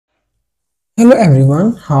Hello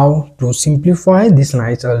everyone, how to simplify this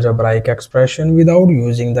nice algebraic expression without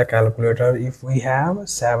using the calculator. If we have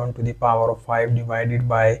 7 to the power of 5 divided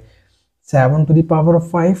by 7 to the power of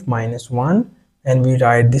 5 minus 1, and we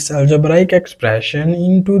write this algebraic expression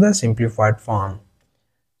into the simplified form.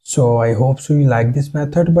 So I hope so you like this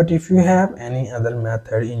method, but if you have any other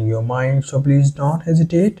method in your mind, so please don't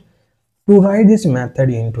hesitate to write this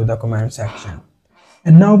method into the comment section.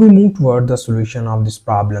 And now we move toward the solution of this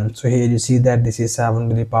problem. So here you see that this is 7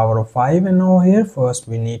 to the power of 5, and now here first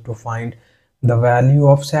we need to find the value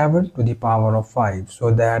of 7 to the power of 5. So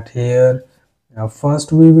that here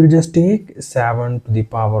first we will just take 7 to the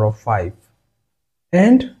power of 5,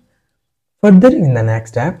 and further in the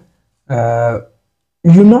next step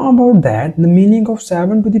you know about that the meaning of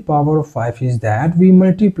 7 to the power of 5 is that we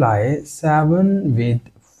multiply 7 with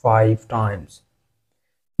 5 times.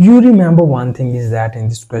 You remember one thing is that in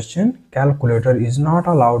this question, calculator is not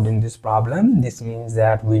allowed in this problem. This means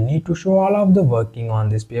that we need to show all of the working on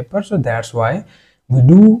this paper. So that's why we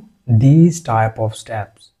do these type of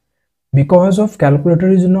steps. Because of calculator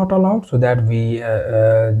is not allowed, so that we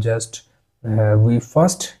we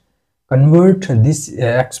first convert this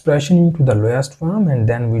expression into the lowest form, and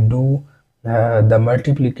then we do the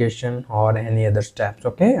multiplication or any other steps.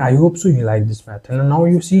 Okay, I hope so you like this method. And now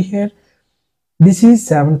you see here, this is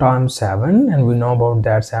 7 times 7, and we know about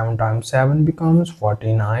that 7 times 7 becomes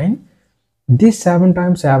 49. This 7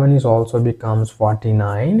 times 7 is also becomes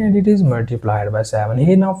 49, and it is multiplied by 7.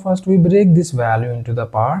 Here now first we break this value into the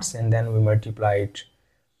parts and then we multiply it.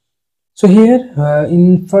 So here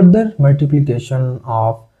in further multiplication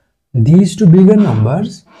of these two bigger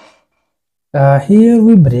numbers, here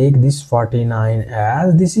we break this 49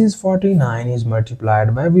 as this is 49 is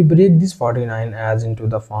multiplied by, we break this 49 as into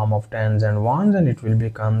the form of tens and ones, and it will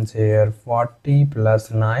becomes here 40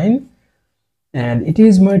 plus 9, and it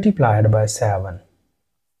is multiplied by 7.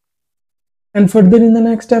 And further in the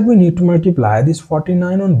next step we need to multiply this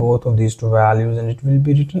 49 on both of these two values, and it will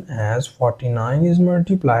be written as 49 is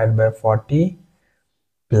multiplied by 40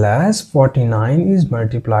 plus 49 is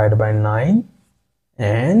multiplied by 9,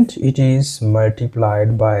 and it is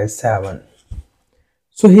multiplied by 7.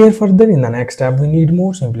 So here further in the next step we need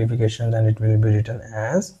more simplification, and it will be written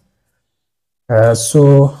as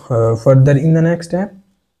further in the next step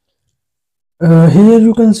here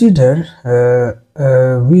you consider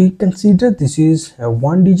we consider this is a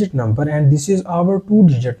one digit number and this is our two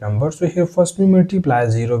digit number. So here first we multiply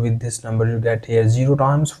 0 with this number, you get here 0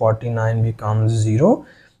 times 49 becomes 0.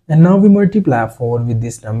 And now we multiply 4 with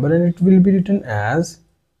this number, and it will be written as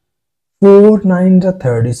 4 9 are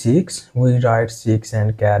 36. We write 6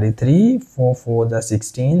 and carry 3. 4 4 are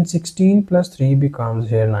 16. 16 plus 3 becomes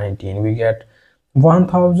here 19. We get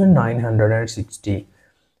 1960.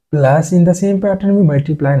 Plus in the same pattern we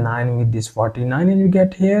multiply 9 with this 49, and you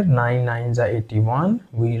get here 9 9s are 81.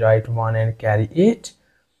 We write 1 and carry 8.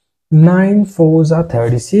 9 4s are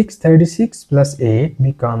 36. 36 plus 8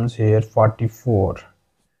 becomes here 44.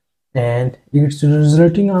 And its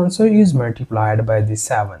resulting answer is multiplied by the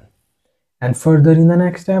 7. And further in the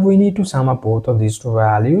next step we need to sum up both of these two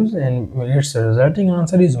values, and its resulting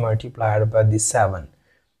answer is multiplied by the 7.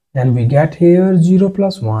 And we get here 0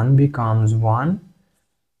 plus 1 becomes 1.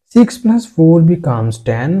 6 plus 4 becomes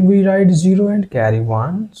 10. We write 0 and carry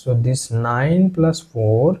 1. So this 9 plus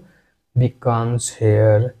 4 becomes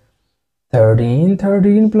here 13.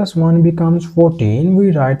 13 plus 1 becomes 14.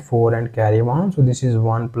 We write 4 and carry 1. So this is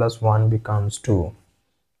 1 plus 1 becomes 2.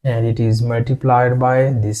 And it is multiplied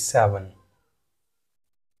by this 7.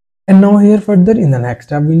 And now here further in the next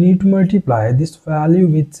step we need to multiply this value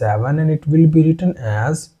with 7, and it will be written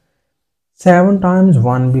as 7 times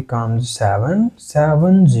 1 becomes 7.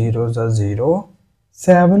 7 zeros are 0.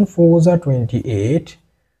 7 4s are 28.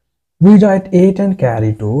 We write 8 and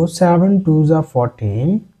carry 2. 7 2s are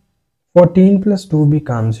 14. 14 plus 2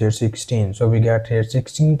 becomes here 16. So we get here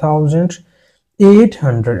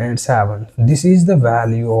 16,807. This is the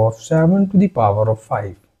value of 7 to the power of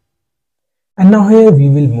 5. And now here we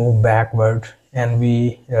will move backward, and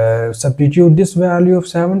we substitute this value of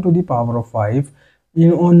 7 to the power of 5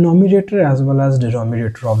 on numerator as well as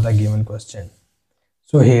denominator of the given question.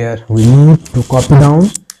 So here we need to copy down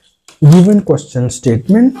given question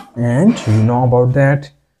statement, and you know about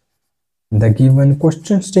that. The given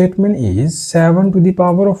question statement is 7 to the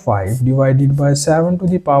power of 5 divided by 7 to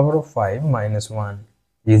the power of 5 minus 1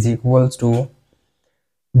 is equals to,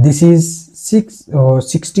 this is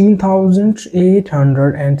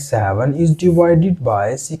 16,807 is divided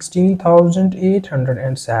by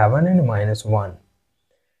 16,807 and minus 1.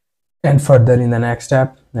 And further in the next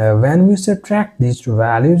step, when we subtract these two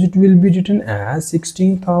values, it will be written as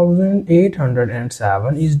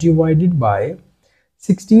 16,807 is divided by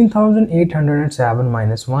 16,807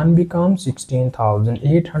 minus 1 becomes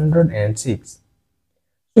 16,806.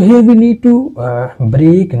 So here we need to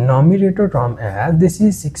break numerator term as this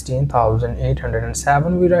is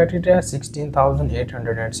 16,807. We write it as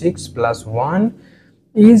 16,806 plus 1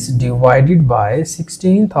 is divided by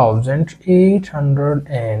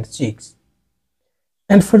 16,806.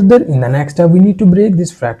 And further in the next step we need to break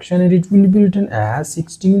this fraction and it will be written as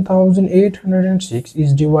 16,806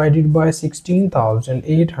 is divided by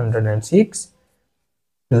 16,806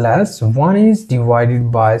 plus 1 is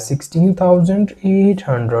divided by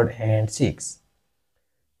 16,806.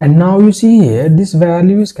 And now you see here this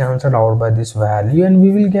value is cancelled out by this value and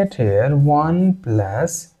we will get here 1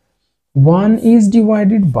 plus 1 is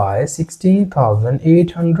divided by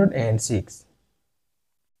 16,806.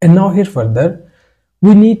 And now here further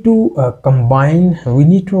we need to we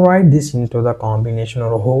need to write this into the combination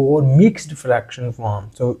or whole or mixed fraction form.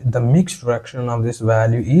 So the mixed fraction of this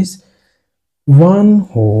value is 1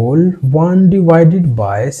 whole 1 divided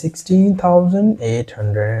by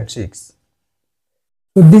 16,806.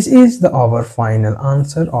 So this is our final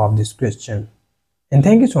answer of this question. And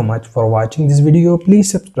thank you so much for watching this video. Please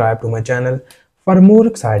subscribe to my channel for more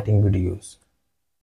exciting videos.